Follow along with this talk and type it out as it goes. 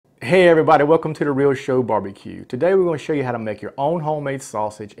Hey everybody, welcome to The Real Show Barbecue. Today we're going to show you how to make your own homemade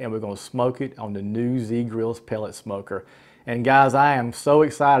sausage, and we're going to smoke it on the new ZGrills pellet smoker. And guys, I am so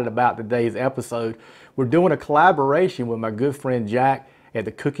excited about today's episode. We're doing a collaboration with my good friend Jack at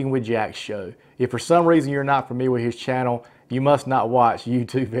the Cooking with Jack show. If for some reason you're not familiar with his channel, you must not watch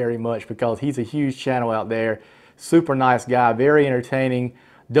YouTube very much because he's a huge channel out there. Super nice guy, very entertaining,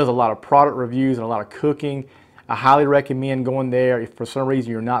 does a lot of product reviews and a lot of cooking. I highly recommend going there if for some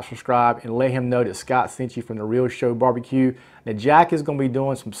reason you're not subscribed, and let him know that Scott sent you from The Real Show Barbecue. Now Jack is going to be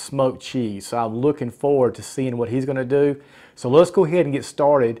doing some smoked cheese, so I'm looking forward to seeing what he's going to do. So let's go ahead and get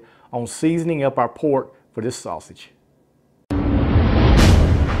started on seasoning up our pork for this sausage.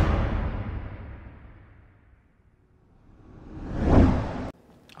 I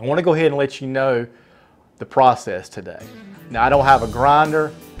want to go ahead and let you know the process today. Now I don't have a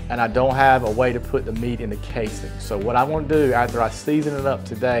grinder, and I don't have a way to put the meat in the casing. So what I want to do after I season it up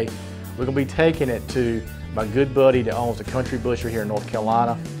today, we're going to be taking it to my good buddy that owns the Country Butcher here in North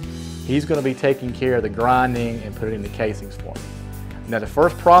Carolina. He's going to be taking care of the grinding and putting it in the casings for me. Now the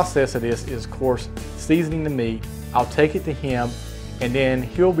first process of this is of course seasoning the meat. I'll take it to him, and then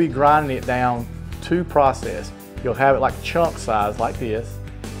he'll be grinding it down to process. He'll have it like chunk size like this,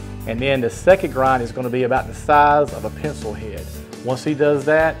 and then the second grind is going to be about the size of a pencil head. Once he does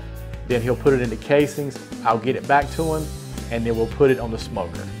that, then he'll put it in the casings. I'll get it back to him, and then we'll put it on the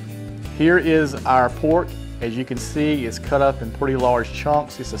smoker. Here is our pork. As you can see, it's cut up in pretty large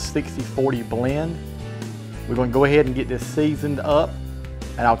chunks. It's a 60-40 blend. We're going to go ahead and get this seasoned up,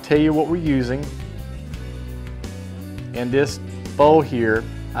 and I'll tell you what we're using. In this bowl here,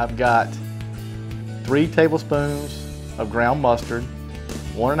 I've got 3 tablespoons of ground mustard,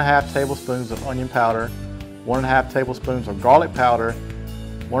 1.5 tablespoons of onion powder, 1.5 tablespoons of garlic powder,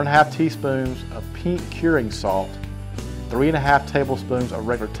 1.5 teaspoons of pink curing salt, 3.5 tablespoons of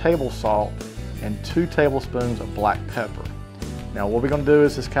regular table salt, and 2 tablespoons of black pepper. Now what we're going to do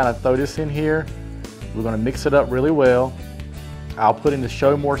is just kind of throw this in here. We're going to mix it up really well. I'll put in the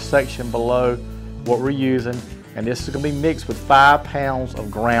show more section below what we're using, and this is going to be mixed with 5 pounds of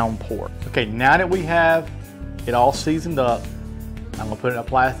ground pork. Okay, now that we have it all seasoned up, I'm going to put it in a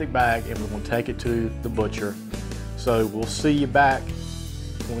plastic bag, and we're going to take it to the butcher. So we'll see you back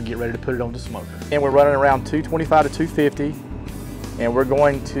when we get ready to put it on the smoker. And we're running around 225 to 250, and we're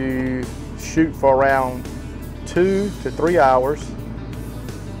going to shoot for around 2 to 3 hours.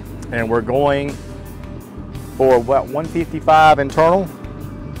 And we're going for about 155 internal,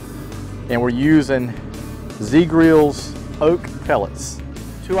 and we're using ZGrills oak pellets.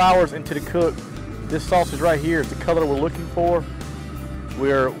 2 hours into the cook, this sausage right here is the color we're looking for.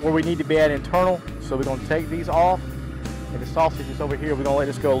 We're where we need to be at internal, so we're going to take these off, and the sausage is over here. We're going to let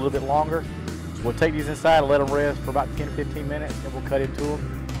this go a little bit longer. So we'll take these inside and let them rest for about 10 to 15 minutes, and we'll cut into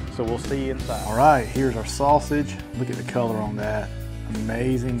them. So we'll see you inside. All right, here's our sausage. Look at the color on that.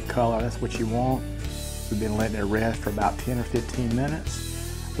 Amazing color, that's what you want. We've been letting it rest for about 10 or 15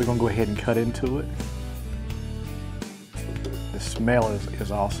 minutes. We're going to go ahead and cut into it. The smell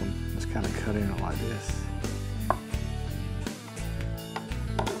is awesome. Just kind of cut in it like this.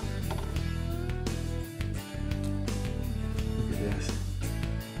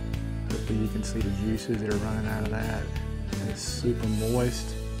 You can see the juices that are running out of that. And it's super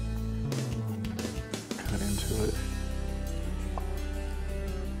moist. Cut into it.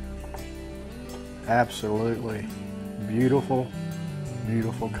 Absolutely beautiful,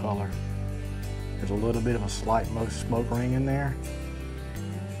 beautiful color. There's a little bit of a slight smoke ring in there.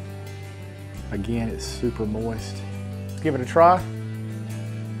 Again, it's super moist. Let's give it a try.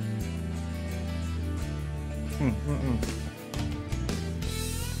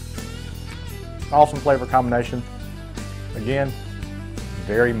 Awesome flavor combination. Again,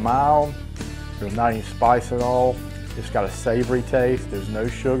 very mild. There's not any spice at all. It's got a savory taste. There's no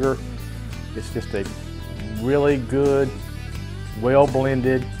sugar. It's just a really good, well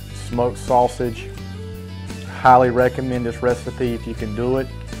blended smoked sausage. Highly recommend this recipe if you can do it.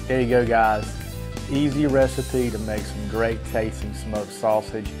 There you go, guys. Easy recipe to make some great tasting smoked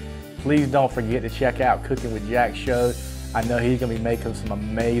sausage. Please don't forget to check out Cooking with Jack's show. I know he's going to be making some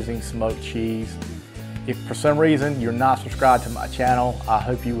amazing smoked cheese. If for some reason you're not subscribed to my channel, I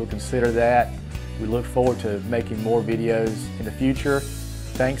hope you will consider that. We look forward to making more videos in the future.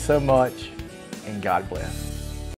 Thanks so much, and God bless.